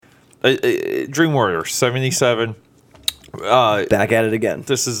Dream Warrior 77. Back at it again.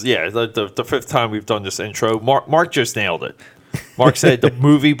 This is the fifth time we've done this intro. Mark just nailed it. Mark said the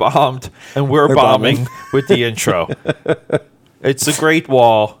movie bombed and we're bombing with the intro. It's a great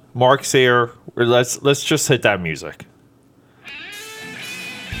wall. Mark's here. Let's just hit that music.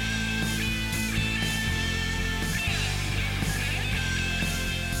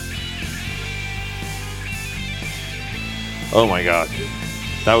 Oh my god,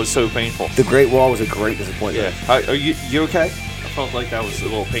 that was so painful. The Great Wall was a great disappointment. Yeah, are you okay? I felt like that was a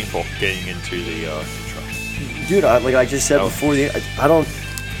little painful getting into the intro. Dude, like I just said before, I don't,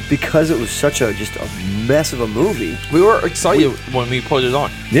 because it was such just a mess of a movie. We were excited when we put it on.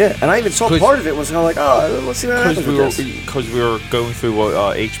 Yeah, and I even saw part of it. Was kind of like, oh, let's see what happens with this. Because we were going through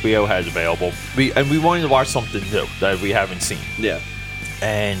what HBO has available. We wanted to watch something new that we haven't seen. Yeah.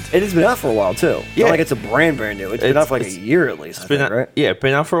 And it has been out for a while too. It's not like it's a brand new. It's been out for like a year at least. Right? Yeah,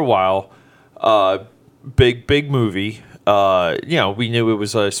 been out for a while. Big movie. We knew it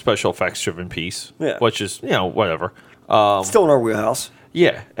was a special effects driven piece. Yeah. Which is whatever. Still in our wheelhouse.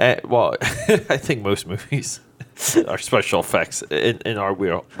 Yeah. Well, I think most movies are special effects in our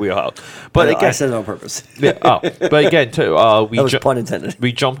wheelhouse. But again, I said it on purpose. Yeah. But again, too. That was pun intended.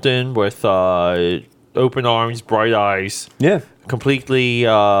 We jumped in with open arms, bright eyes. Yeah. Completely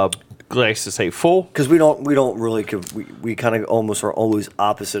glass to say full. Because we don't really, we kind of almost are always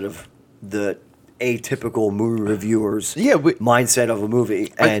opposite of the atypical movie reviewers mindset of a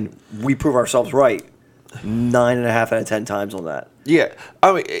movie, and we prove ourselves right 9.5 out of 10 times on that. We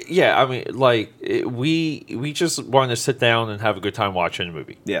just want to sit down and have a good time watching a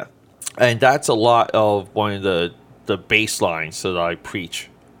movie. Yeah. And that's a lot of one of the baselines that I preach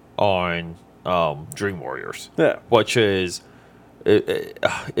on Dream Warriors. Yeah. Which is,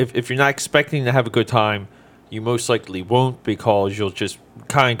 if you're not expecting to have a good time, you most likely won't, because you'll just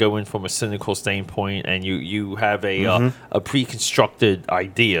kind of go in from a cynical standpoint, and you have a pre-constructed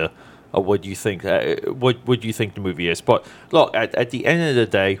idea of what you think what you think the movie is. But look, at the end of the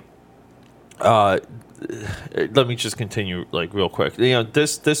day, let me just continue real quick.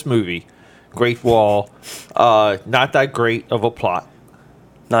 This movie, Great Wall, not that great of a plot.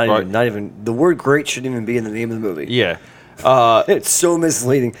 Not even the word "great" shouldn't even be in the name of the movie. Yeah. It's so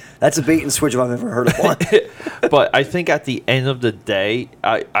misleading. That's a bait and switch if I've ever heard of one. But I think at the end of the day,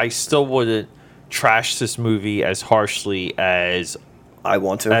 I still wouldn't trash this movie as harshly as I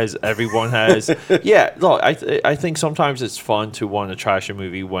want to, as everyone has. Yeah, look, I think sometimes it's fun to want to trash a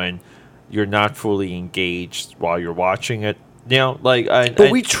movie when you're not fully engaged while you're watching it. But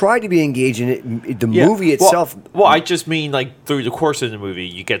we try to be engaged in it. The movie itself. Well, I just mean through the course of the movie,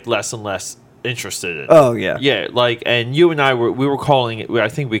 you get less and less interested in it. Oh yeah, yeah. And you and I were calling it. I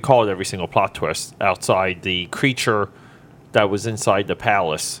think we called every single plot twist outside the creature that was inside the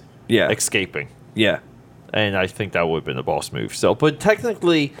palace. Yeah, escaping. Yeah, and I think that would have been a boss move. So, but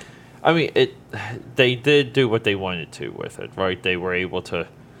technically, I mean, they did do what they wanted to with it, right? They were able to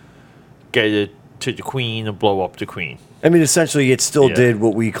get it to the queen and blow up the queen. I mean, essentially, it still did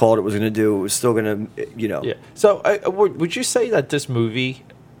what we called it was going to do. It was still going to, Yeah. So, would you say that this movie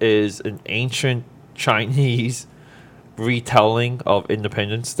is an ancient Chinese retelling of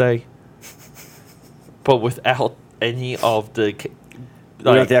Independence Day, but without any of the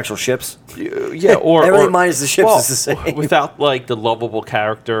without the actual ships? Yeah, or everything minus the ships is the same. Without the lovable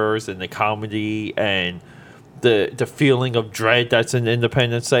characters and the comedy and the feeling of dread that's in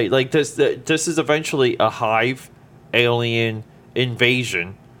Independence Day. This is eventually a hive alien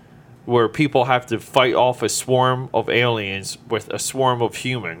invasion where people have to fight off a swarm of aliens with a swarm of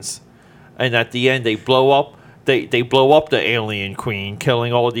humans, and at the end they blow up the alien queen,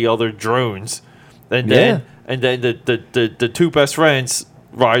 killing all the other drones, and then the two best friends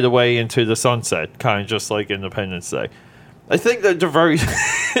ride away into the sunset, kind of just like Independence Day. I think that they're very.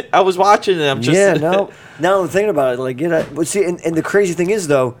 I was watching it. I'm just. Now I'm thinking about it. But see, and the crazy thing is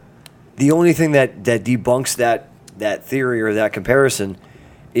though, the only thing that debunks that theory or that comparison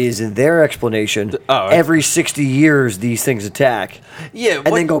is in their explanation. Every 60 years, these things attack. Yeah,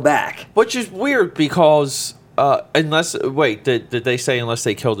 and then go back. Which is weird because did they say unless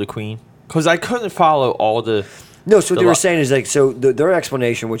they kill the queen? Because I couldn't follow all the. No, so what they were saying is their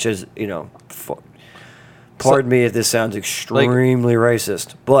explanation, which is pardon me if this sounds extremely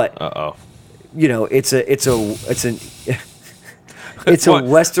racist, but it's a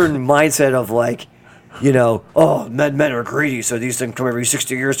Western mindset of men are greedy, so these things come every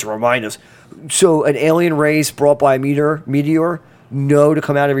 60 years to remind us. So an alien race brought by a meteor know to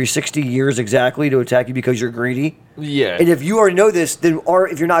come out every 60 years exactly to attack you because you're greedy? Yeah. And if you already know this, then or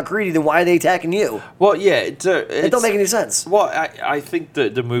if you're not greedy, then why are they attacking you? Well, yeah, It don't make any sense. Well, I think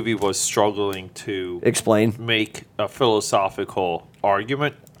the movie was struggling to Explain. make a philosophical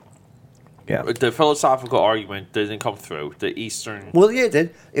argument. Yeah. The philosophical argument didn't come through. The Eastern. Well, yeah, it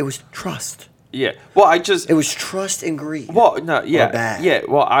did. It was trust. Yeah. Well, It was trust and greed. Well, no, yeah, bad. yeah.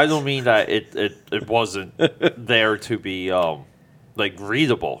 Well, I don't mean that it wasn't there to be like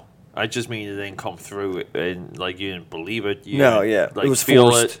readable. I just mean it didn't come through and like you didn't believe it. You No, didn't, yeah. like, It was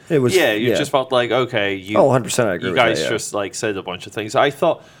feel forced. it. It was- yeah. You yeah. just felt like okay. You, 100% I agree You with guys that, yeah. just like said a bunch of things. I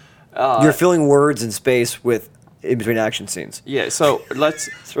thought. You're filling words and space with in between action scenes. Yeah. So let's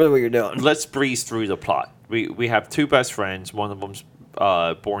That's really what you're doing. let's breeze through the plot. We have two best friends. One of them's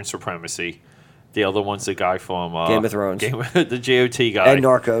Born Supremacy. The other one's the guy from Game of Thrones. the GOT guy. And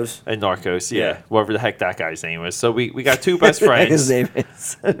Narcos. And Narcos, yeah. Yeah. Whatever the heck that guy's name is. So we got two best friends. His name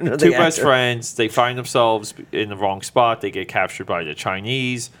is. Two best friends. They find themselves in the wrong spot. They get captured by the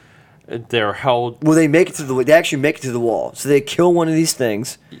Chinese. They're held. Well, they make it to the. They actually make it to the wall. So they kill one of these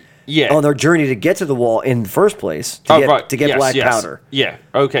things Yeah. on their journey to get to the wall in the first place to get Yes, black yes. powder. Yeah.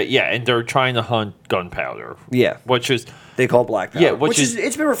 Okay. Yeah. And they're trying to hunt gunpowder. Yeah. Which is. They call it black powder. Yeah, which is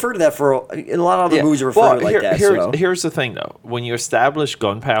it's been referred to that for in a lot of other Yeah. movies are referred to it like that. Here's the thing, though. When you establish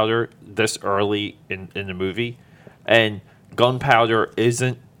gunpowder this early in the movie, and gunpowder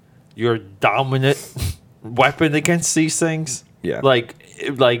isn't your dominant weapon against these things, Yeah. like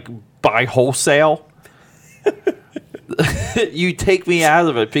by wholesale, you take me out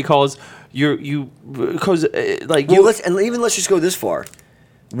of it because let's just go this far.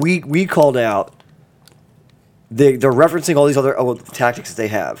 We called out. They're referencing all these other tactics that they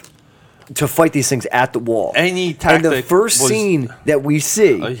have to fight these things at the wall. Any tactic. And the first scene that we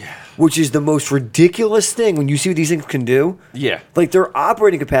see, which is the most ridiculous thing when you see what these things can do. Yeah. Like their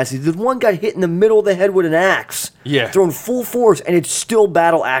operating capacity. The one got hit in the middle of the head with an axe. Yeah. Thrown full force, and it's still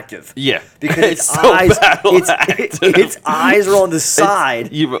battle active. Yeah. Because It's still battle active. its eyes are on the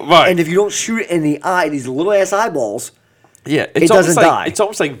side. right. And if you don't shoot it in the eye, these little ass eyeballs. Yeah, it doesn't die. It's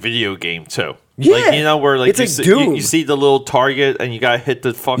almost like video game too. Yeah, like, you know where like it's you, like see, Doom. you see the little target and you gotta hit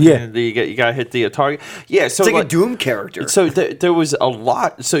the fucking you gotta hit the target. Yeah, so It's like a Doom character. So there was a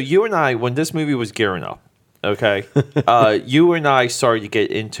lot. So you and I, when this movie was gearing up, okay, you and I started to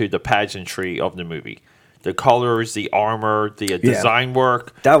get into the pageantry of the movie. The colors, the armor, the design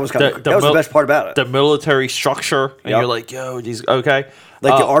work. That was that was the best part about it. The military structure, and you're like, yo, these okay.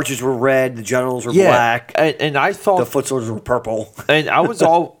 Like the archers were red, the generals were black, and I thought the foot soldiers were purple. And I was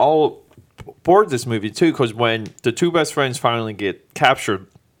all bored this movie too, because when the two best friends finally get captured,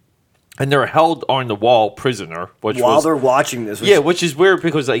 and they're held on the wall prisoner, while they're watching this, which is weird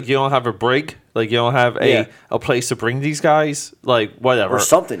because like you don't have a brig, like you don't have a place to bring these guys, like whatever or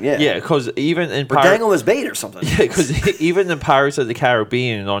something, yeah, because even in dangle his bait or something, yeah, because even in Pirates of the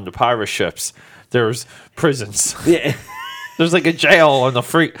Caribbean on the pirate ships, there's prisons, yeah. There's like a jail on the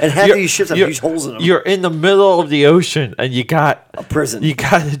free. And half of these ships have huge holes in them. You're in the middle of the ocean and you got a prison. You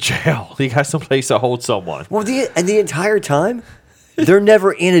got a jail. You got some place to hold someone. Well, the entire time, they're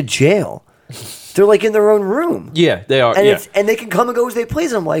never in a jail. They're like in their own room. Yeah, they are. And and they can come and go as they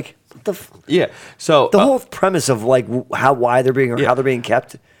please. I'm like, what the? Yeah. So the whole premise of like why they're being how they're being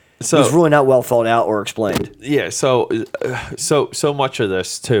kept was really not well thought out or explained. Yeah. So much of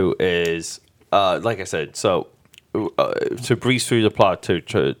this too is like I said. So. To breeze through the plot to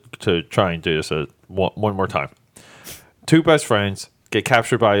try and do this one more time. Two best friends get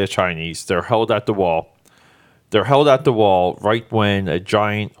captured by the Chinese. They're held at the wall. They're held at the wall right when a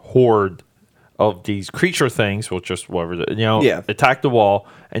giant horde of these creature things, will just attack the wall,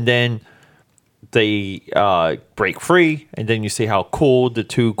 and then they break free, and then you see how cool the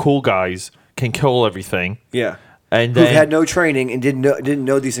two cool guys can kill everything. Yeah, and who had no training and didn't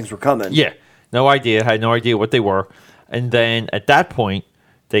know these things were coming. Yeah. No idea. Had no idea what they were. And then at that point,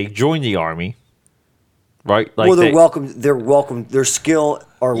 they join the army, right? Like well, they're welcomed. They're welcomed. Their skill,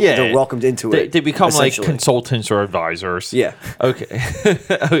 they're welcomed into it. They become like consultants or advisors. Yeah. Okay.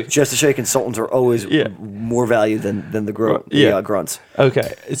 Just to say, consultants are always more valued than the grunts.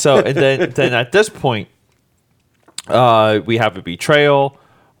 Okay. So and then at this point, we have a betrayal.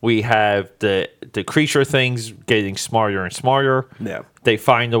 We have the creature things getting smarter and smarter. Yeah. They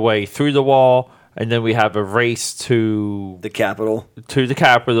find a way through the wall, and then we have a race to the capital.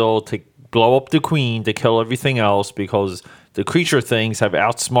 To blow up the queen, to kill everything else, because the creature things have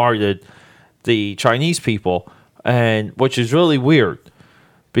outsmarted the Chinese people, and which is really weird.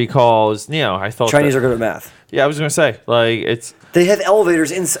 because I thought Chinese are good at math. Yeah, I was gonna say they have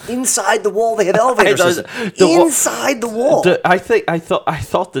elevators inside the wall. They have elevators inside the wall. I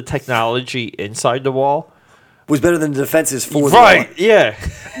thought the technology inside the wall was better than the defenses for the wall. Right? Yeah.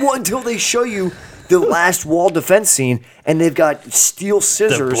 Well, until they show you the last wall defense scene, and they've got steel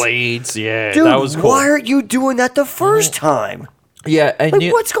scissors, the blades. Yeah, dude, that was cool. Why aren't you doing that the first time? Yeah, and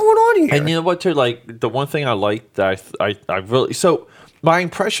what's going on here? And you know what? Too, the one thing I liked that I really my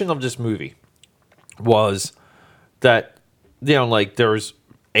impression of this movie was that there's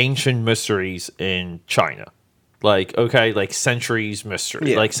ancient mysteries in China. Centuries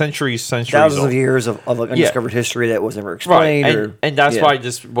mystery. Yeah. Centuries thousands old. of years of undiscovered history that was never explained. Right. And that's why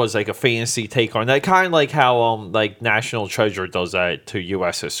this was a fantasy take on that. Kind of like how National Treasure does that to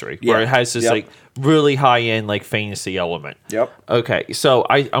US history. Where it has this really high end fantasy element. Yep. Okay. So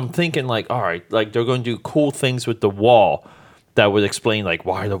I'm thinking all right, they're going to do cool things with the wall that would explain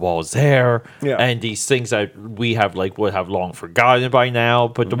why the wall is there, and these things that we have would have long forgotten by now.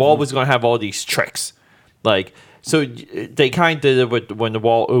 But the wall was going to have all these tricks, so they kind of did it with when the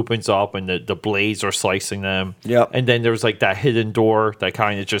wall opens up and the blades are slicing them. Yep. And then there's that hidden door that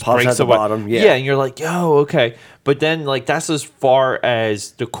kind of just pops breaks at the away. bottom. Yeah, and you're oh, okay. But then that's as far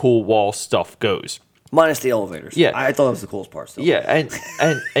as the cool wall stuff goes. Minus the elevators. Yeah. I thought that was the coolest part still. Yeah,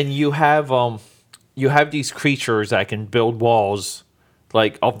 and you have these creatures that can build walls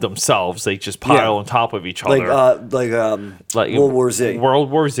of themselves. They just pile on top of each other, like World War Z.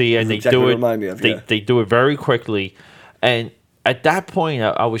 World War Z, and they do it. Remind me of, they do it very quickly, and at that point,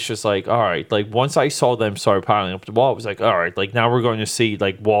 I was just all right. Once I saw them start piling up the wall, I was all right. Now we're going to see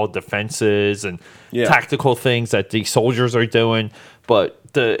wall defenses and tactical things that the soldiers are doing. But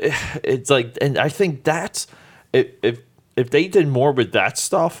it's and I think that's if they did more with that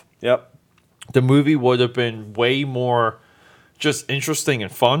stuff. Yep. The movie would have been way more just interesting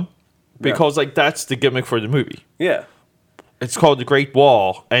and fun because that's the gimmick for the movie. Yeah. It's called The Great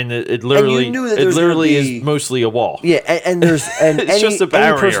Wall, and it literally is mostly a wall. Yeah, and there's it's just a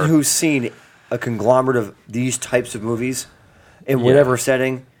barrier. Any person who's seen a conglomerate of these types of movies in whatever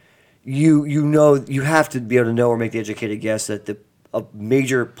setting, you know you have to be able to know or make the educated guess that a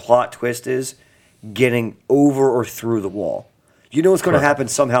major plot twist is getting over or through the wall. You know it's going to happen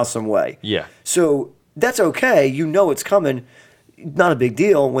somehow, some way. Yeah. So that's okay. You know it's coming. Not a big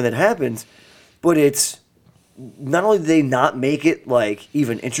deal when it happens, but it's not only do they not make it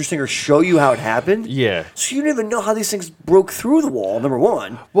even interesting or show you how it happened. Yeah. So you don't even know how these things broke through the wall. Number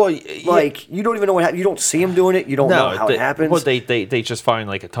one. Well, you don't even know what happened. You don't see them doing it. You don't know how it happens. Well, they just find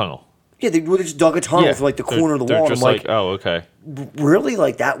a tunnel. Yeah, they just dug a tunnel for the corner of the wall. They're just oh, okay. Really?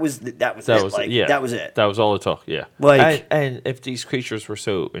 That was it. That was it. That was all it took. Yeah. And if these creatures were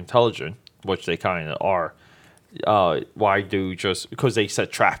so intelligent, which they kind of are, why do because they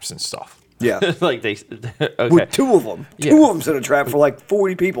set traps and stuff. Yeah. Okay. With two of them. Two of them set a trap for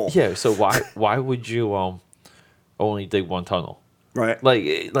 40 people. Yeah. So why would you only dig one tunnel? Right.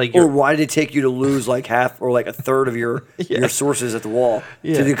 Or why did it take you to lose half or a third of your sources at the wall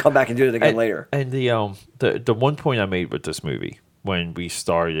to come back and do it again later? And the one point I made with this movie when we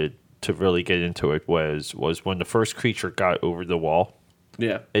started to really get into it was when the first creature got over the wall.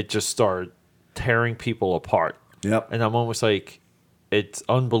 Yeah. It just started tearing people apart. Yep. And I'm almost it's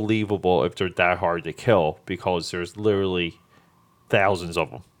unbelievable if they're that hard to kill because there's literally thousands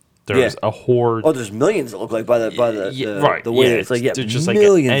of them. There's a horde. Oh, there's millions that look by the right. The way it's there's just an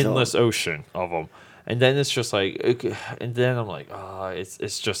endless ocean of them, and then it's just and then I'm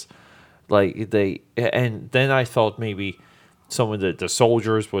it's just they, and then I thought maybe some of the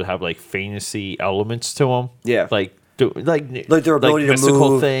soldiers would have fantasy elements to them, yeah, their ability to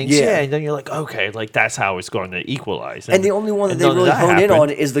mystical move. Things, and then you're okay, that's how it's going to equalize. And the only one that they really hone in on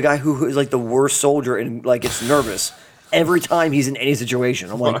is the guy who is the worst soldier and gets nervous every time he's in any situation.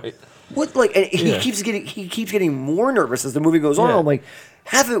 I'm what? And he keeps getting more nervous as the movie goes on. Yeah. I'm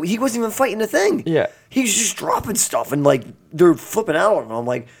half of it, he wasn't even fighting a thing. Yeah, he's just dropping stuff and they're flipping out on him.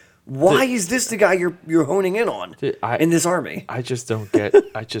 I'm why is this the guy you're honing in on in this army? I just don't get.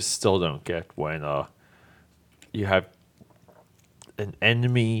 I just still don't get when you have an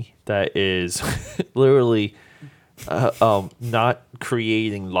enemy that is literally not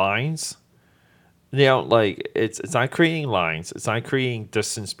creating lines. It's not creating lines. It's not creating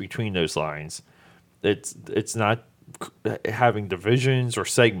distance between those lines. It's not having divisions or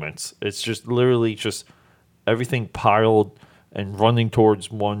segments. It's just literally just everything piled and running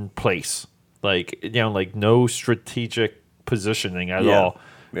towards one place. No strategic positioning at all.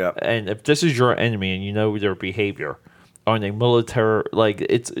 Yeah. And if this is your enemy and you know their behavior on a military,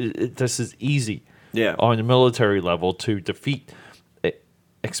 this is easy. Yeah. On a military level to defeat.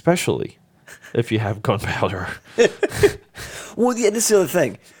 especially if you have gunpowder. Well, yeah, this is the other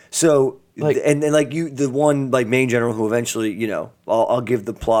thing. So, and like you, the one like main general who eventually, I'll give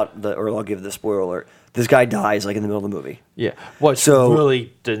the plot, or I'll give the spoiler alert. This guy dies like in the middle of the movie. Yeah, which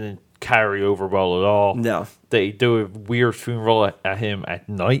really didn't carry over well at all. No, they do a weird funeral at him at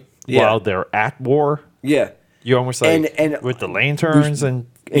night while they're at war. Yeah, you almost like and with the lanterns and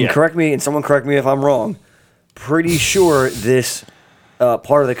someone correct me if I'm wrong. Pretty sure this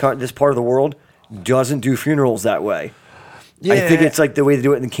part of the world doesn't do funerals that way. Yeah. I think it's like the way they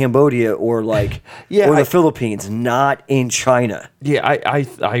do it in Cambodia or like or the Philippines, not in China. Yeah,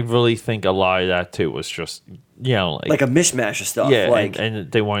 I really think a lot of that too was just like a mishmash of stuff. Yeah,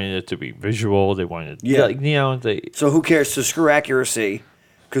 and they wanted it to be visual. They wanted So who cares? So screw accuracy,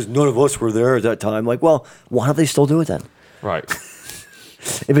 because none of us were there at that time. Like, well, why don't they still do it then? Right.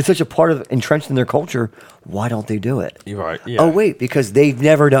 If it's such a part of entrenched in their culture, why don't they do it? You're right. Yeah. Oh wait, because they've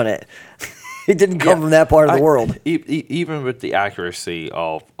never done it. It didn't come from that part of the world. Even with the accuracy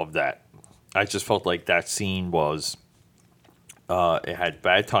of that, I just felt like that scene was, it had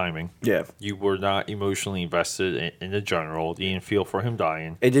bad timing. Yeah. You were not emotionally invested in the general. You didn't feel for him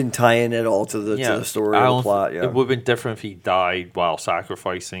dying. It didn't tie in at all to the story or the plot. Yeah. It would have been different if he died while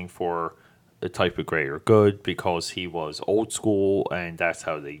sacrificing for the type of greater good, because he was old school and that's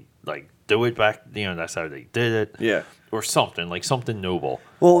how they do it back. That's how they did it. Yeah. Or something noble.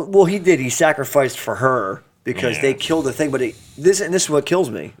 Well, he did. He sacrificed for her because they killed the thing. But this is what kills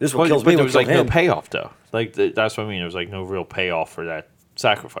me. This is what kills me. But there was no payoff though. That's what I mean. There was no real payoff for that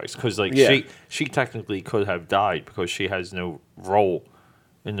sacrifice, because she technically could have died because she has no role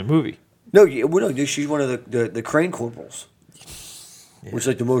in the movie. No, she's one of the crane corporals, which is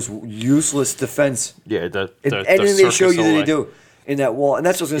like the most useless defense. Yeah, anything they show you that they do in that wall, and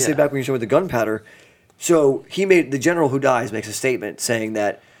that's what I was going to say back when you showed with the gunpowder. So the general who dies makes a statement saying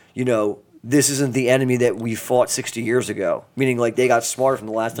that, this isn't the enemy that we fought 60 years ago. Meaning like they got smarter from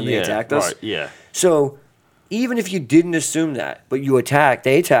the last time they attacked us. Right, yeah. So even if you didn't assume that, but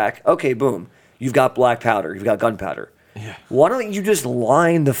they attack, okay, boom. You've got black powder, you've got gunpowder. Yeah. Why don't you just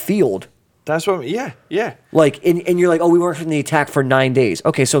line the field? That's what yeah. Like, and you're like, oh, we weren't from the attack for 9 days.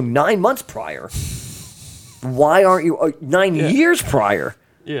 Okay, so 9 months prior. Why aren't you 9 years prior?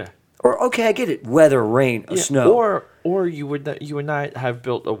 Yeah. Or okay, I get it. Weather, rain, snow. Or you would not have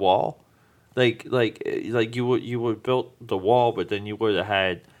built a wall, like you would built the wall, but then you would have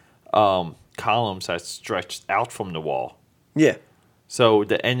had columns that stretched out from the wall. Yeah. So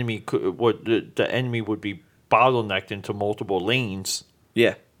the enemy would be bottlenecked into multiple lanes.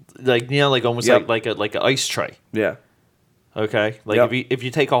 Yeah. Almost like an ice tray. Yeah. Okay. If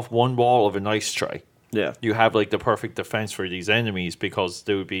you take off one wall of an ice tray. Yeah, you have the perfect defense for these enemies, because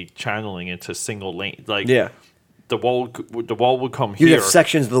they would be channeling into single lane. The wall would come here. You have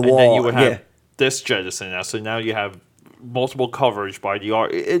sections of the wall, and then you would have this jettison now. So now you have multiple coverage by the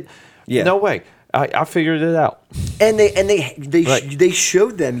art. No way. I figured it out. And they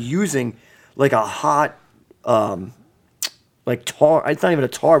showed them using like a hot tar. It's not even a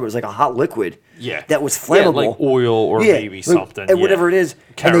tar, but it was like a hot liquid. Yeah, that was flammable, like oil or maybe something, and whatever it is.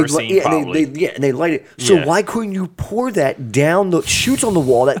 Kerosene, probably. And they light it. So why couldn't you pour that down the chutes on the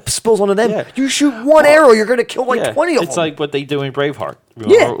wall that spills onto them? You shoot one arrow, you're going to kill 20 of them. It's like what they do in Braveheart.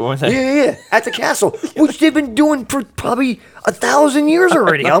 Yeah, at the castle, which they've been doing for probably 1,000 years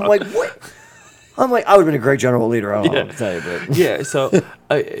already. I'm like, what? I would have been a great general leader. I don't know what to tell you, but so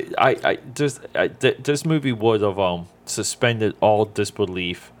this movie would have suspended all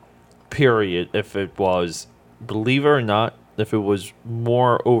disbelief. Period. If it was, believe it or not, if it was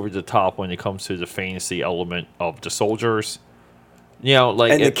more over the top when it comes to the fantasy element of the soldiers,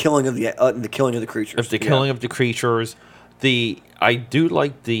 the killing of the creatures. If the killing of the creatures, I do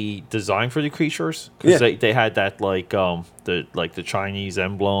like the design for the creatures, because they had that the Chinese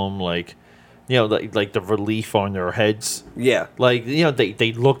emblem, like the relief on their heads. Yeah.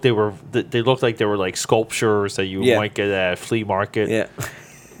 They looked like they were like sculptures that you might get at a flea market. Yeah.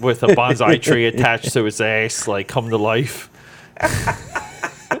 With a bonsai tree attached to its ass, come to life.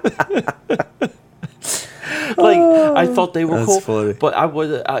 I thought they were cool. Funny. But I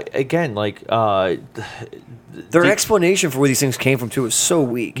would again their explanation for where these things came from too is so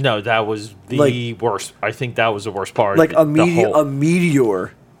weak. No, that was the worst. I think that was the worst part. A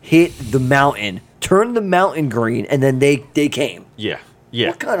meteor hit the mountain, turned the mountain green, and then they came. Yeah.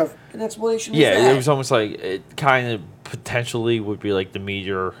 What kind of an explanation is that? Yeah, it was almost like it kind of potentially would be like the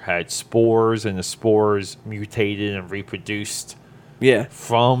meteor had spores, and the spores mutated and reproduced. Yeah.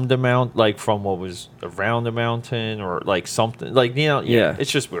 From the from what was around the mountain, or something.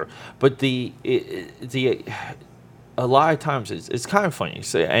 It's just weird. But the a lot of times it's kind of funny.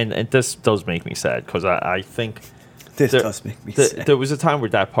 So, and this does make me sad because I think this does make me sad. There was a time where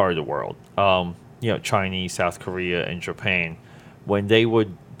that part of the world, Chinese, South Korea, and Japan, when they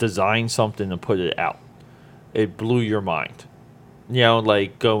would design something and put it out, it blew your mind.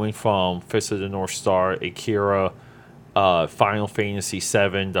 Like going from Fist of the North Star, Akira, Final Fantasy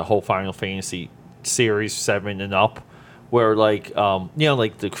VII, the whole Final Fantasy series 7 and up, where like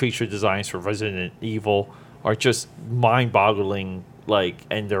the creature designs for Resident Evil are just mind-boggling,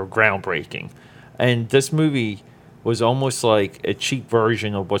 and they're groundbreaking. And this movie was almost like a cheap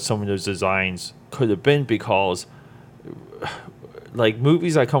version of what some of those designs could have been, because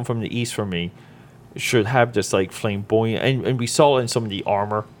movies that come from the East for me should have this flamboyant, and we saw it in some of the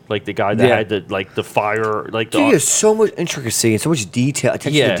armor, like the guy that had the fire, there's so much intricacy and so much detail,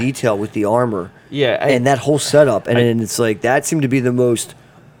 attention to detail with the armor, and that whole setup, and it's like that seemed to be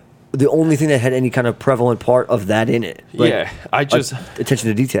the only thing that had any kind of prevalent part of that in it. Attention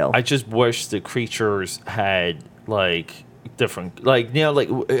to detail. I just wish the creatures had different,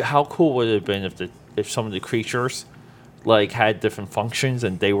 how cool would it have been if some of the creatures had different functions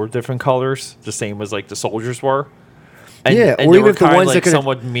and they were different colors, the same as the soldiers were. And, or and even if the ones that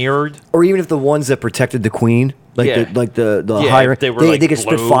somewhat mirrored, or even if the ones that protected the queen, the higher, they could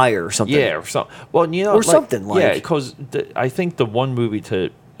spit fire or something. Yeah, or something. Well, or something because I think the one movie to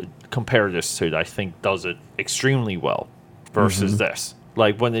compare this to that I think does it extremely well versus this,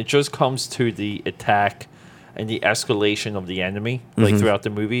 when it just comes to the attack and the escalation of the enemy, throughout the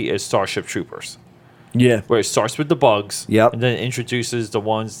movie, is Starship Troopers. Yeah. Where it starts with the bugs, and then it introduces the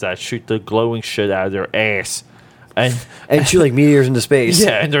ones that shoot the glowing shit out of their ass. And shoot meteors into space.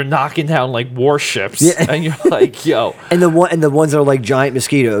 Yeah, and they're knocking down warships. Yeah. And you're yo. And the ones that are giant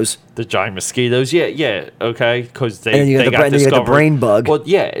mosquitoes. The giant mosquitoes, okay, because they got the brain bug. Well,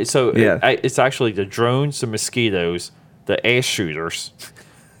 so it's actually the drones, the mosquitoes, the ass shooters,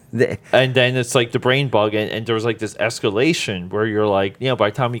 and then it's the brain bug, and there's this escalation where you're by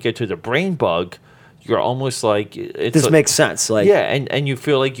the time you get to the brain bug, you're almost this makes sense. And you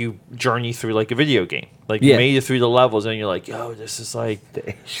feel like you journey through a video game. You made it through the levels, and you're this is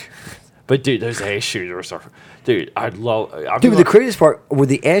But dude, those ass shooters are, dude. The craziest part were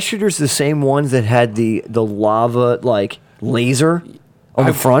the ass shooters the same ones that had the lava laser on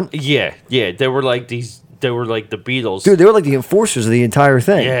the front. Yeah, they were these. They were the Beatles. Dude, they were the enforcers of the entire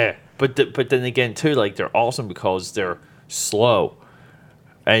thing. Yeah, but then again too, they're awesome because they're slow.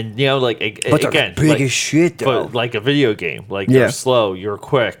 And but again, big as shit though. But a video game, you're slow, you're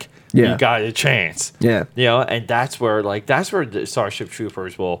quick, you got a chance. Yeah, and that's where the Starship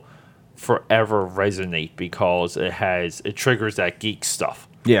Troopers will forever resonate, because it triggers that geek stuff.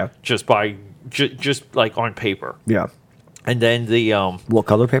 Yeah, just by just on paper. Yeah, and then the what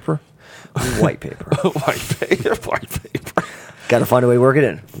color paper? White paper. White paper. Got to find a way to work it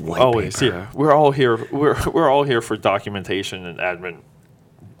in. Always, yeah. We're all here. We're all here for documentation and admin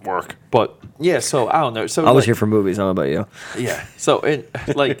work, but so I don't know. So I was here for movies. I don't know about you. Yeah. So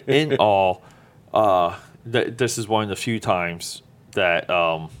in all, this is one of the few times that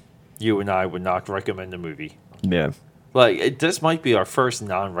you and I would not recommend a movie. Yeah. This might be our first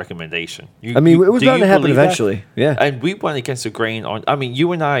non-recommendation. It was bound to happen eventually. That? Yeah. And we went against the grain on.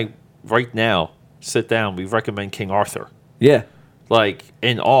 You and I right now sit down. We recommend King Arthur. Yeah.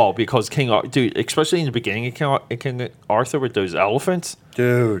 In all, because dude, especially in the beginning of King Arthur with those elephants.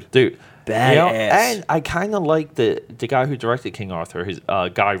 Dude. Badass. And I kind of like the guy who directed King Arthur, his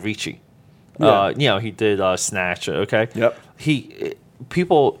Guy Ritchie. Yeah. He did Snatch, okay? Yep.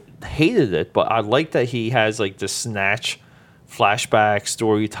 People hated it, but I like that he has the Snatch flashback,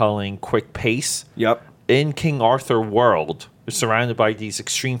 storytelling, quick pace. Yep. In King Arthur world, surrounded by these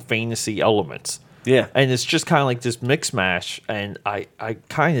extreme fantasy elements. Yeah. And it's just kind of this mix mash, and I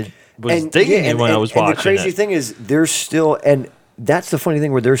kind of was digging it when I was watching it. And the crazy thing is, there's still, and that's the funny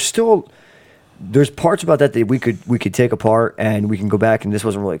thing, where there's parts about that we could take apart, and we can go back, and this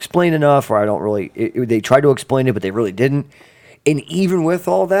wasn't really explained enough, or I don't really, they tried to explain it, but they really didn't. And even with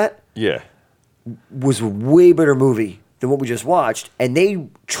all that, was a way better movie than what we just watched, and they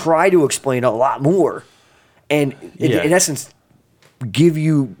try to explain a lot more, and in essence, give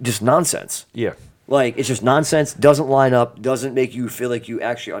you just nonsense. Yeah. It's just nonsense, doesn't line up, doesn't make you feel like you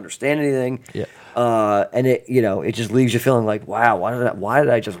actually understand anything. Yeah. And it just leaves you feeling like, wow, why did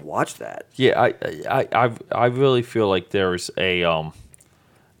I just watch that? Yeah, I really feel like there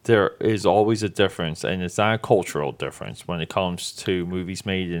is always a difference, and it's not a cultural difference when it comes to movies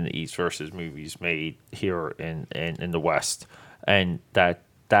made in the East versus movies made here in the West. And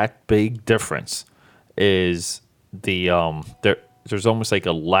that big difference is there's almost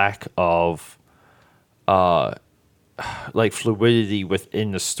a lack of fluidity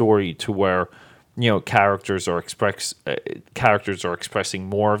within the story to where characters are expressing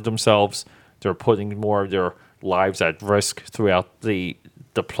more of themselves. They're putting more of their lives at risk throughout the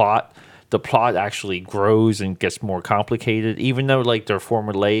plot. The plot actually grows and gets more complicated, even though like they're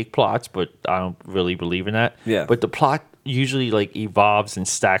formulaic plots, but I don't really believe in that. Yeah. But the plot usually like evolves and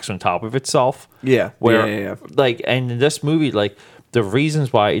stacks on top of itself. Yeah. Where like, and in this movie, like the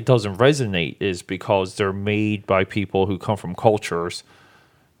reasons why it doesn't resonate is because they're made by people who come from cultures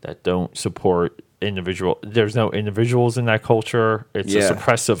that don't support there's no individuals in that culture. It's a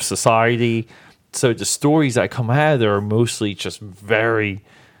suppressive society. So the stories that come out of there are mostly just very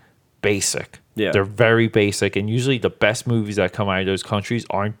basic. Yeah. They're very basic, and usually the best movies that come out of those countries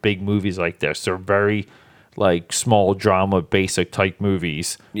aren't big movies like this. They're very like small drama, basic type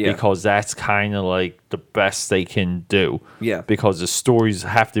movies, because that's kind of like the best they can do. Yeah, because the stories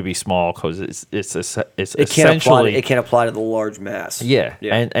have to be small because it can't apply to the large mass. Yeah.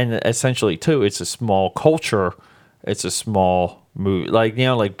 And essentially too, it's a small culture. It's a small movie. Like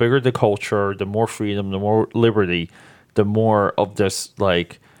like bigger the culture, the more freedom, the more liberty, the more of this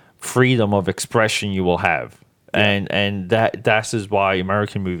like freedom of expression you will have. Yeah. And that is why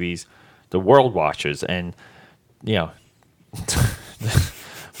American movies the world watches, and we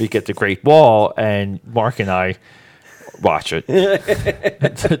get the Great Wall, and Mark and I watch it.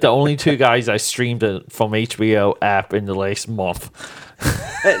 The only two guys I streamed it from HBO app in the last month.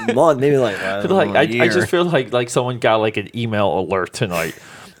 Maybe I just feel like someone got like an email alert tonight.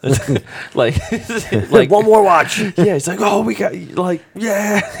 like one more watch. Yeah, it's like, oh, we got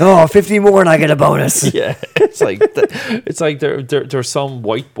 50 more and I get a bonus. Yeah, it's like there's some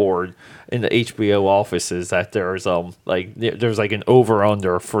whiteboard in the HBO offices that there's like an over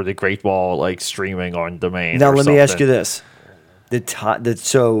under for the Great Wall like streaming on demand. Now let me ask you this: and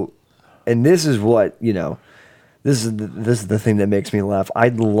this is what this is the thing that makes me laugh.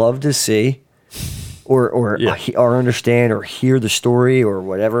 I'd love to see. Or understand or hear the story or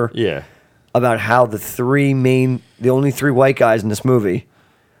whatever. Yeah. About how the only three white guys in this movie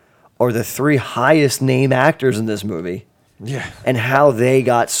are the three highest name actors in this movie. Yeah. And how they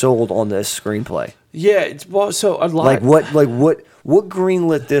got sold on this screenplay. Yeah. So a lot. What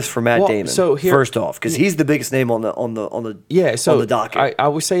greenlit this for Matt Damon? So first off, because he's the biggest name on the on the docket. I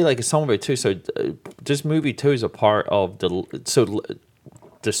would say like some of it too. So this movie too is a part of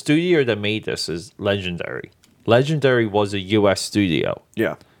the studio that made this is Legendary. Legendary was a U.S. studio.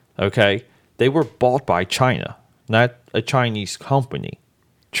 Yeah. Okay? They were bought by China, not a Chinese company.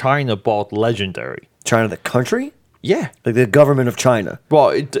 China bought Legendary. China, the country? Yeah. Like the government of China. Well,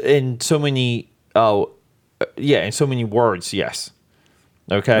 in so many words, yes.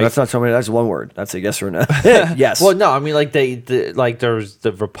 Okay? No, that's not so many. That's one word. That's a yes or no. Yes. Well, no, I mean, like, there's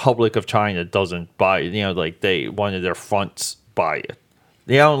the Republic of China doesn't buy it. Like, one of their fronts buy it.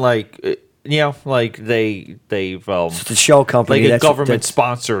 They've it's a shell company, like a government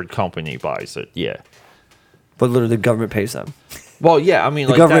sponsored company buys it. Yeah, but literally the government pays them. Well, yeah, I mean,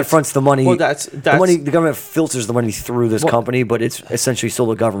 the government fronts the money. Well, that's the money. The government filters the money through this company, but it's essentially still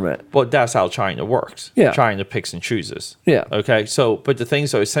the government. But that's how China works. Yeah, China picks and chooses. Yeah. Okay. So, but the thing,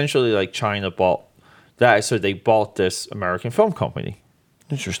 so essentially, like China bought that, so they bought this American film company.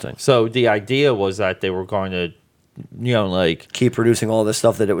 Interesting. So the idea was that they were going to keep producing all this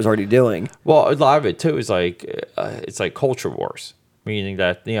stuff that it was already doing. Well, a lot of it too is like it's like culture wars, meaning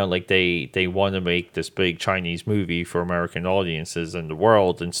that they want to make this big Chinese movie for American audiences in the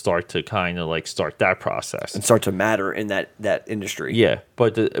world and start to kind of like start that process and start to matter in that industry. Yeah,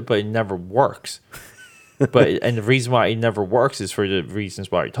 but it never works. And the reason why it never works is for the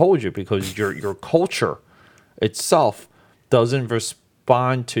reasons why I told you, because your culture itself doesn't respond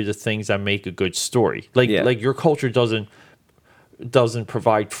to the things that make a good story. Like your culture doesn't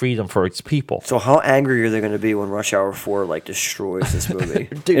provide freedom for its people. So how angry are they going to be when Rush Hour 4 like destroys this movie?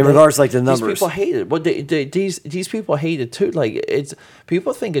 Dude, in regards like the numbers, these people hate it. Well, these people hate it too. Like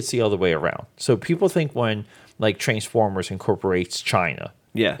people think it's the other way around. So people think when like Transformers incorporates China.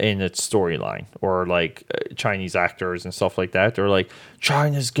 Yeah. In its storyline, or like Chinese actors and stuff like that, they're like,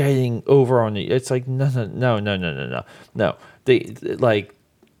 China's getting over on the. It's like no. They like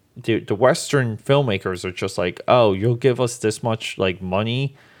the Western filmmakers are just like, oh, you'll give us this much like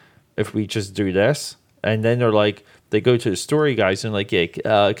money if we just do this, and then they're like, they go to the story guys and like,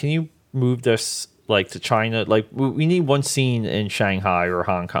 yeah, can you move this like to China? Like we need one scene in Shanghai or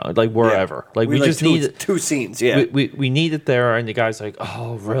Hong Kong, like wherever. Yeah. Like we just need two scenes. Yeah, we need it there, and the guy's like,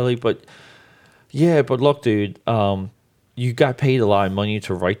 oh, really? But look, dude, you got paid a lot of money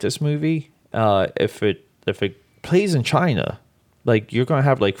to write this movie. If it plays in China, like you're gonna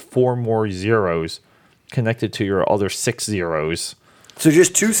have like 4 more zeros connected to your other 6 zeros. So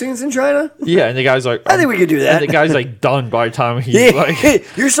just 2 scenes in China? Yeah, and the guy's like, I think we could do that. And the guy's like done by the time he's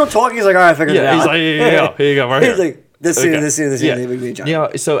like, you're still talking. He's like, all right, I figured it out. He's like, here you go, right here. He's like, this scene, this scene, this scene. Yeah. In China.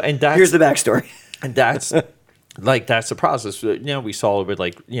 Yeah, so and that's Here's the backstory. and that's like that's the process. We saw it with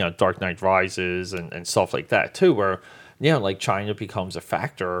like Dark Knight Rises and stuff like that too, where like China becomes a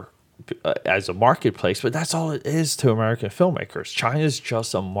factor as a marketplace, but that's all it is to American filmmakers. China's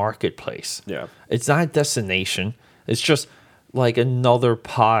just a marketplace. Yeah. It's not a destination. It's just like another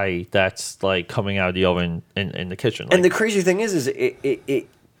pie that's like coming out of the oven in the kitchen. Like, And the crazy thing is it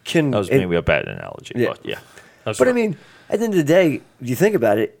can. that was maybe a bad analogy, but yeah. But I mean, at the end of the day, if you think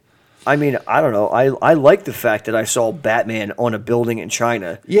about it, I mean, I don't know. I like the fact that I saw Batman on a building in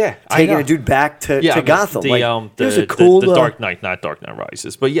China. Yeah, taking a dude back to Gotham. It was a cool. The Dark Knight, not Dark Knight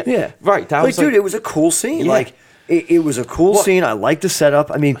Rises, but yeah, right. That was dude, it was a cool scene. Yeah. Like, it was a cool scene. I like the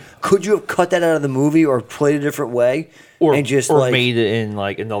setup. I mean, could you have cut that out of the movie or played a different way, or like, made it in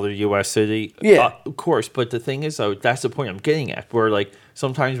like another U.S. city? Yeah, of course. But the thing is, though, that's the point I'm getting at. Where like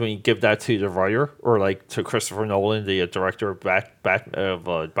sometimes when you give that to the writer or like to Christopher Nolan, the director of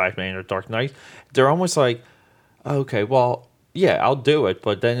Batman or Dark Knight, they're almost like, okay, well, yeah, I'll do it.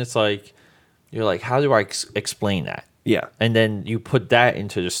 But then it's like, you're like, how do I explain that? Yeah. And then you put that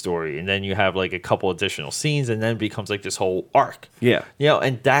into the story, and then you have like a couple additional scenes, and then it becomes like this whole arc. Yeah.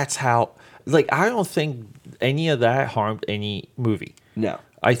 And that's how, like, I don't think any of that harmed any movie. No.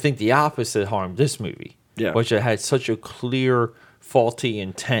 I think the opposite harmed this movie. Yeah. Which it had such a clear, faulty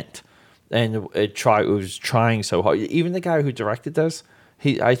intent, and it was trying so hard. Even the guy who directed this,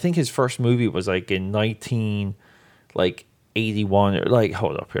 I think his first movie was like in 1981 or like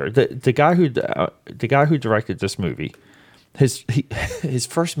hold up here. The guy who directed this movie, his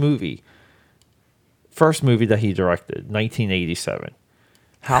first movie that he directed, 1987.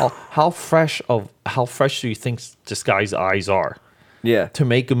 How fresh do you think this guy's eyes are? Yeah. To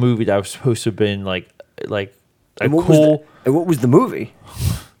make a movie that was supposed to have been like a and cool. And what was the movie?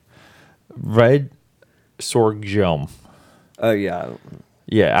 Red Sorghum. Oh yeah.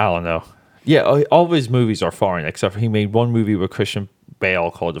 Yeah, I don't know. Yeah, all of his movies are foreign, except for he made one movie with Christian Bale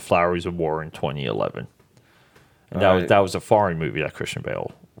called The Flowers of War in 2011. And that was a foreign movie that Christian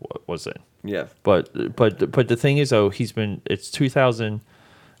Bale was in. Yeah. But the thing is, though, it's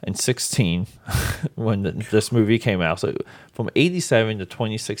 2016 when this movie came out. So from 87 to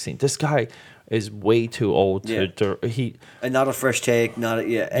 2016, this guy is way too old to and not a fresh take,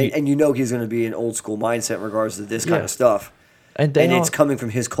 and he's going to be an old school mindset in regards to this kind of stuff. And it's coming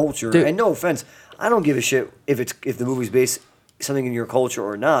from his culture. And no offense, I don't give a shit if the movie's based something in your culture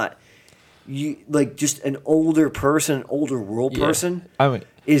or not. You like just an older person, older world person. I mean,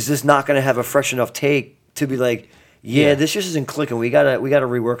 is just not going to have a fresh enough take to be like, this just isn't clicking. We gotta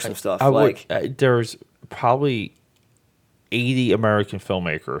rework some stuff. There's probably 80 American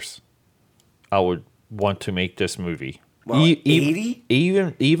filmmakers I would want to make this movie. Wow, 80?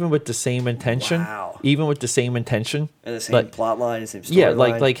 Even with the same intention. Wow. Even with the same intention. And the same plot line, the same story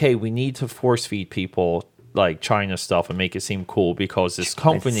line. like hey, we need to force feed people like China stuff and make it seem cool because this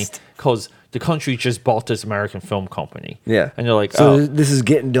company, because the country just bought this American film company. Yeah. And they're like, so this is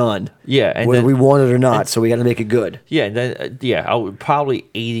getting done. Yeah. And whether we want it or not, so we got to make it good. Yeah. And then, I would probably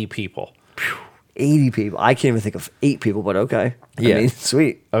 80 people. 80 people. I can't even think of 8 people, but okay. Yeah. I mean,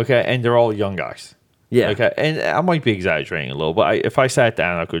 sweet. Okay. And they're all young guys. Yeah. Okay. And I might be exaggerating a little, but if I sat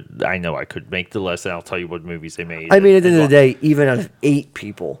down, I know I could make the list and I'll tell you what movies they made. I mean, at the end of the day, even out of 8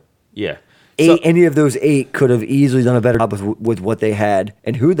 people. Yeah. Any of those 8 could have easily done a better job with what they had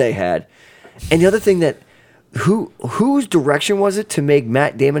and who they had. And the other thing whose direction was it to make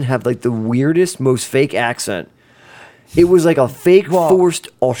Matt Damon have like the weirdest, most fake accent? It was like a fake, forced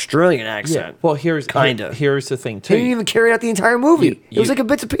Australian accent. Yeah. Well, here's the thing too. He didn't even carry out the entire movie. It was like a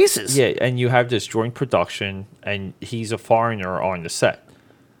bits and pieces. Yeah, and you have this joint production, and he's a foreigner on the set.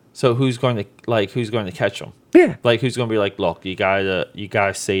 So who's going to catch him? Yeah. Like who's going to be like, look, you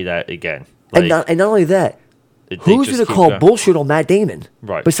gotta say that again. Like, and not only that, who's going to call bullshit on Matt Damon?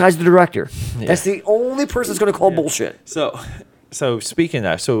 Right. Besides the director. Yeah. That's the only person that's going to call bullshit. So speaking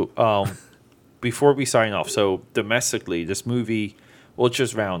of that, before we sign off, so domestically, this movie, we'll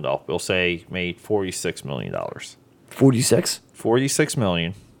just round up. We'll say made $46 million. 46? $46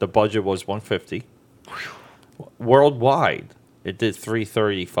 million. The budget was $150. Worldwide, it did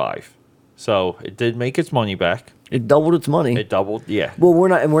 $335. So it did make its money back. It doubled its money. It doubled, yeah. Well, we're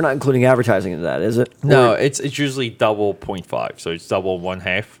not including advertising into that, is it? No, it's usually double 0.5, so it's double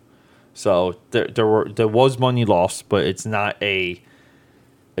 1/2. So there was money lost, but it's not a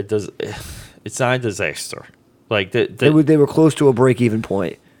disaster. Like they were close to a break-even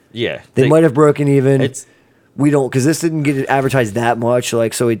point. Yeah, They might have broken even. It's We don't, because this didn't get advertised that much.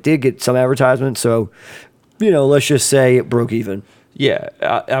 Like, so it did get some advertisement. So, let's just say it broke even. yeah.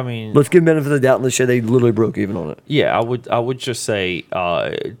 I mean, Let's give benefit of the doubt and let's say they literally broke even on it. yeah. I would just say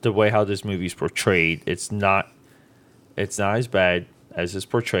the way how this movie's portrayed, it's not as bad as it's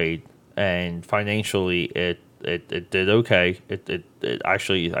portrayed, and financially it did okay. It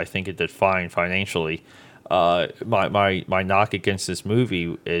actually, I think it did fine financially. My knock against this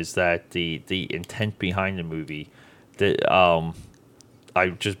movie is that the intent behind the movie, that I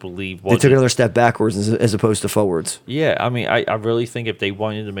just believe They took another step backwards as opposed to forwards. Yeah, I mean, I really think if they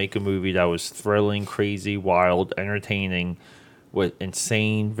wanted to make a movie that was thrilling, crazy, wild, entertaining, with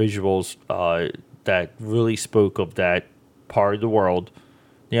insane visuals that really spoke of that part of the world,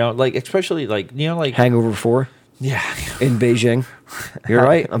 like especially like Hangover 4 yeah, in Beijing. You're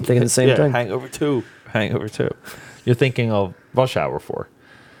right. I'm thinking the same thing. Hangover 2. You're thinking of Rush Hour 4.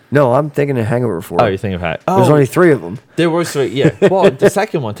 No, I'm thinking of Hangover 4. Oh, you're thinking of that. There's only 3 of them. There were 3, yeah. Well, the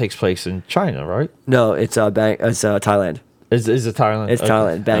second one takes place in China, right? No, it's Thailand. Is it Thailand? It's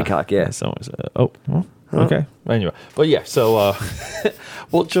Thailand, Bangkok, yeah. Okay. Anyway, but yeah, so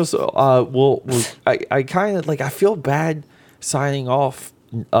we'll just I kind of I feel bad signing off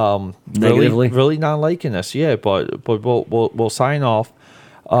Negatively? really not liking this. Yeah, but we'll sign off.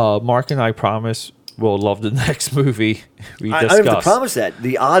 Mark and I promise we'll love the next movie we discuss. I don't have to promise that.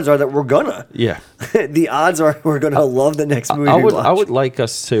 The odds are that we're gonna. Yeah. The odds are we're gonna love the next movie. I would like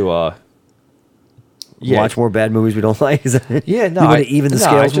us to watch more bad movies we don't like. Is that yeah, no, you want to even the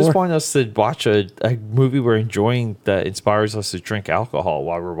scales I just more? want us to watch a movie we're enjoying that inspires us to drink alcohol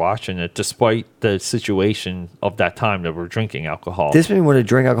while we're watching it, despite the situation of that time that we're drinking alcohol. This made me want to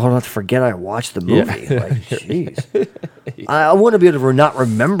drink alcohol, not to forget I watched the movie. Yeah. Like, jeez. I want to be able to not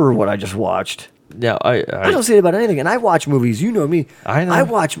remember what I just watched. Yeah, I don't say it about anything, and I watch movies. You know me. I know. I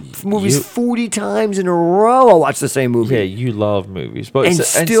watch movies 40 times in a row. I'll watch the same movie. Yeah, you love movies, but And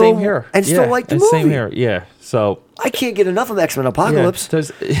still- same here, and still like the Same movie. here, yeah. So I can't get enough of X-Men Apocalypse.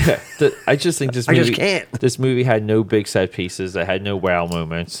 I just think this I movie. just can't. This movie had no big set pieces. It had no wow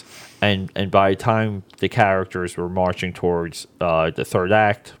moments, and by the time the characters were marching towards the third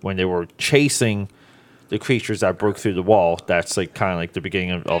act, when they were chasing the creatures that broke through the wall, that's kind of like the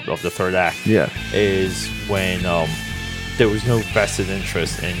beginning of the third act. Yeah. Is when there was no vested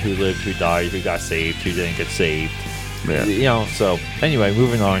interest in who lived, who died, who got saved, who didn't get saved. Yeah. So anyway,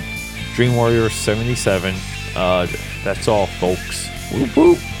 moving on. Dream Warrior 77. That's all, folks. Whoop,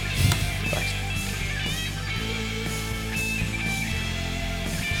 whoop.